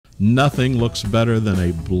Nothing looks better than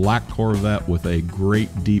a black Corvette with a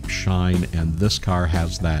great deep shine, and this car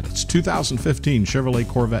has that. It's 2015 Chevrolet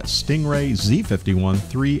Corvette Stingray Z51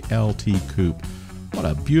 3LT Coupe. What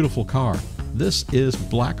a beautiful car. This is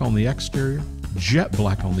black on the exterior, jet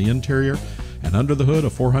black on the interior, and under the hood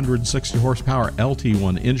a 460 horsepower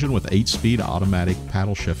LT1 engine with 8-speed automatic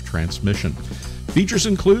paddle shift transmission. Features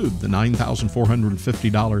include the $9,450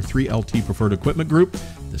 3LT Preferred Equipment Group.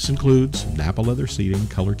 This includes Napa leather seating,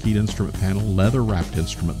 color-keyed instrument panel, leather-wrapped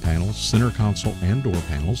instrument panels, center console and door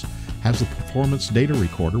panels. Has the performance data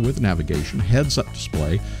recorder with navigation, heads-up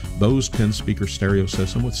display, Bose 10-speaker stereo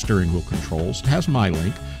system with steering wheel controls. It has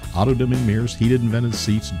MyLink, auto-dimming mirrors, heated and vented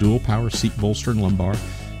seats, dual power seat bolster and lumbar,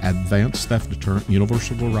 advanced theft deterrent,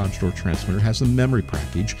 universal garage door transmitter, has the memory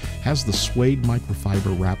package, has the suede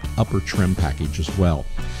microfiber wrapped upper trim package as well.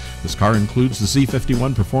 This car includes the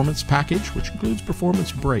Z51 Performance Package, which includes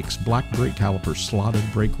performance brakes, black brake calipers, slotted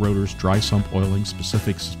brake rotors, dry sump oiling,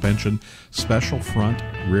 specific suspension, special front,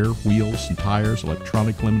 rear wheels and tires,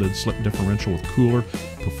 electronic limited slip differential with cooler,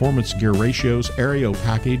 performance gear ratios, aereo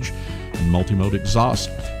package, and multi-mode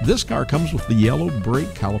exhaust. This car comes with the yellow brake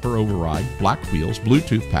caliper override, black wheels,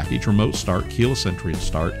 Bluetooth package, remote start, keyless entry and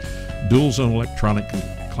start, dual zone electronic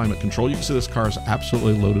climate control. You can see this car is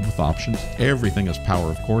absolutely loaded with options. Everything is power,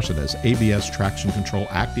 of course. It has ABS, traction control,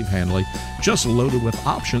 active handling, just loaded with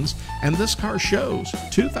options. And this car shows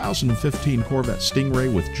 2015 Corvette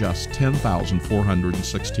Stingray with just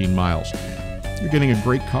 10,416 miles. You're getting a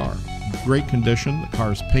great car. Great condition. The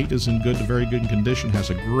car's paint is in good to very good condition,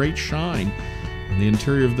 has a great shine, and the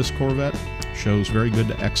interior of this Corvette shows very good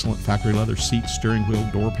to excellent factory leather seats, steering wheel,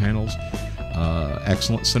 door panels,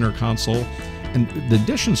 excellent center console. And the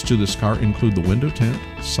additions to this car include the window tint,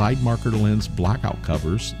 side marker lens blackout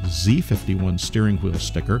covers, the Z51 steering wheel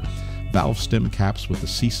sticker, valve stem caps with the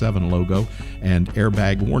C7 logo, and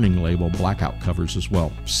airbag warning label blackout covers as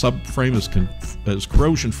well. Subframe is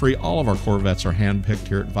corrosion-free. All of our Corvettes are hand-picked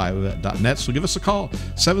here at vg-exc.net, so give us a call,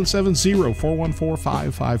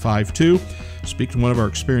 770-414-5552. Speak to one of our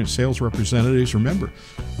experienced sales representatives. Remember,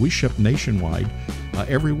 we ship nationwide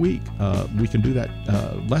every week. We can do that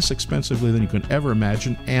less expensively than you can ever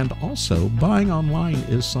imagine, and also buying online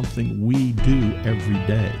is something we do every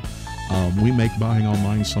day. We make buying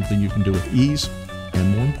online something you can do with ease,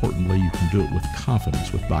 and more importantly, you can do it with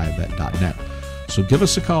confidence with vg-exc.net. So give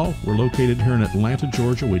us a call. We're located here in Atlanta,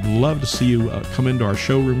 Georgia. We'd love to see you come into our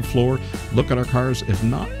showroom floor, look at our cars. If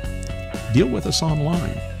not, deal with us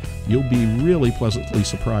online. You'll be really pleasantly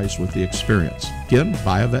surprised with the experience. Again,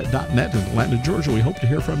 vg-exc.net in Atlanta, Georgia. We hope to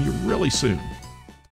hear from you really soon.